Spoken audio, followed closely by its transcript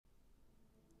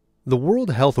The World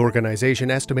Health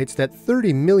Organization estimates that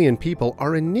 30 million people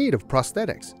are in need of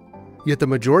prosthetics, yet the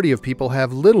majority of people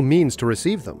have little means to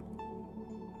receive them.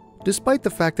 Despite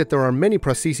the fact that there are many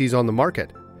prostheses on the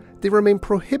market, they remain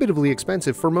prohibitively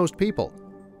expensive for most people.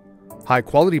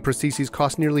 High-quality prostheses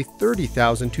cost nearly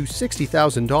 $30,000 to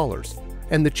 $60,000,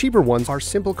 and the cheaper ones are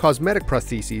simple cosmetic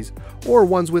prostheses or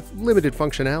ones with limited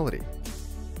functionality.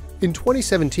 In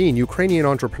 2017, Ukrainian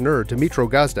entrepreneur Dmytro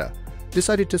Gazda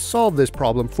decided to solve this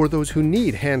problem for those who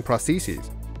need hand prostheses.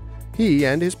 He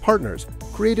and his partners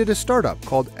created a startup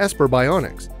called Esper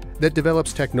Bionics that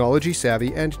develops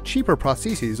technology-savvy and cheaper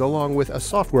prostheses along with a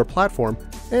software platform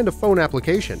and a phone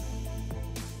application.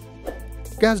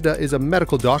 Gazda is a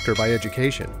medical doctor by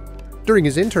education. During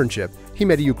his internship, he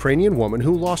met a Ukrainian woman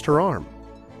who lost her arm.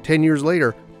 10 years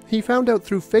later, he found out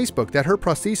through Facebook that her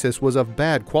prosthesis was of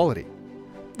bad quality.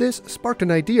 This sparked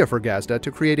an idea for Gazda to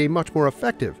create a much more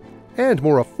effective and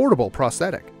more affordable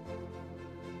prosthetic.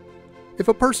 If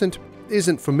a person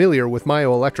isn't familiar with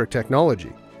myoelectric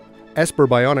technology, Esper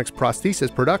Bionics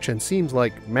prosthesis production seems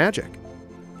like magic.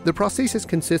 The prosthesis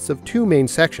consists of two main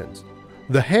sections: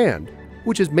 the hand,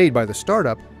 which is made by the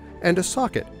startup, and a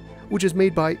socket, which is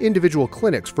made by individual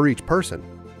clinics for each person.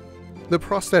 The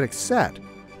prosthetic set,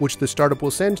 which the startup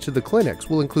will send to the clinics,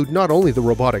 will include not only the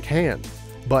robotic hand,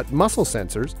 but muscle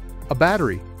sensors, a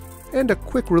battery, and a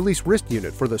quick-release wrist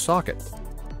unit for the socket.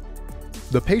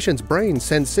 The patient's brain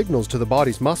sends signals to the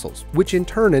body's muscles, which in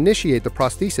turn initiate the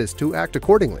prosthesis to act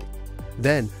accordingly.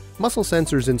 Then, muscle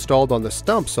sensors installed on the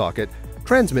stump socket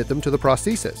transmit them to the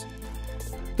prosthesis.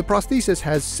 The prosthesis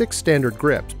has 6 standard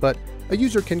grips, but a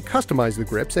user can customize the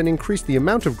grips and increase the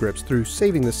amount of grips through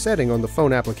saving the setting on the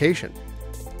phone application.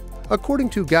 According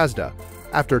to Gazda,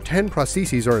 after 10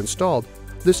 prostheses are installed,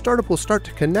 the startup will start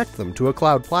to connect them to a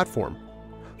cloud platform.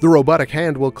 The robotic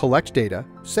hand will collect data,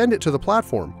 send it to the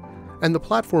platform, and the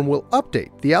platform will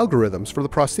update the algorithms for the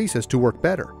prosthesis to work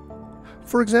better.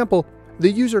 For example,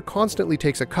 the user constantly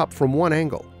takes a cup from one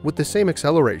angle with the same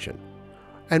acceleration.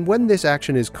 And when this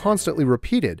action is constantly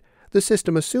repeated, the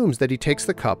system assumes that he takes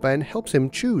the cup and helps him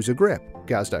choose a grip,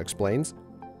 Gazda explains.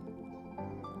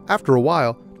 After a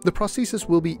while, the prosthesis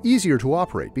will be easier to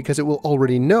operate because it will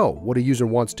already know what a user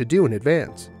wants to do in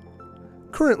advance.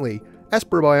 Currently,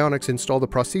 Esper Bionics installed the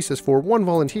prosthesis for one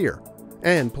volunteer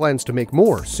and plans to make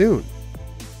more soon.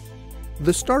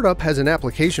 The startup has an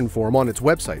application form on its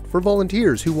website for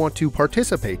volunteers who want to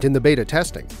participate in the beta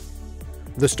testing.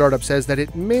 The startup says that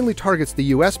it mainly targets the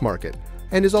US market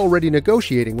and is already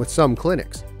negotiating with some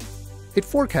clinics. It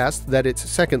forecasts that its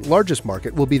second largest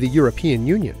market will be the European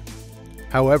Union.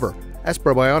 However,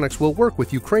 Esper Bionics will work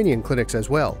with Ukrainian clinics as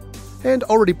well, and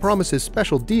already promises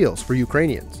special deals for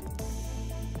Ukrainians.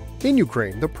 In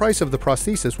Ukraine, the price of the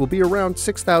prosthesis will be around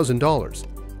 $6,000.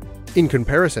 In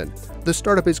comparison, the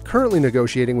startup is currently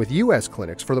negotiating with US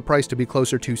clinics for the price to be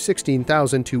closer to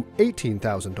 $16,000 to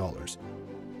 $18,000.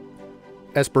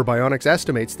 Esper Bionics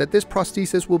estimates that this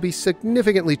prosthesis will be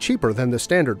significantly cheaper than the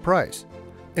standard price,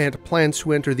 and plans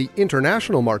to enter the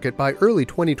international market by early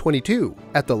 2022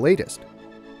 at the latest.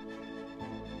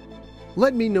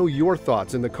 Let me know your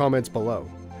thoughts in the comments below.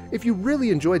 If you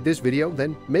really enjoyed this video,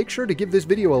 then make sure to give this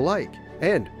video a like,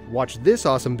 and watch this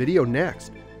awesome video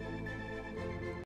next.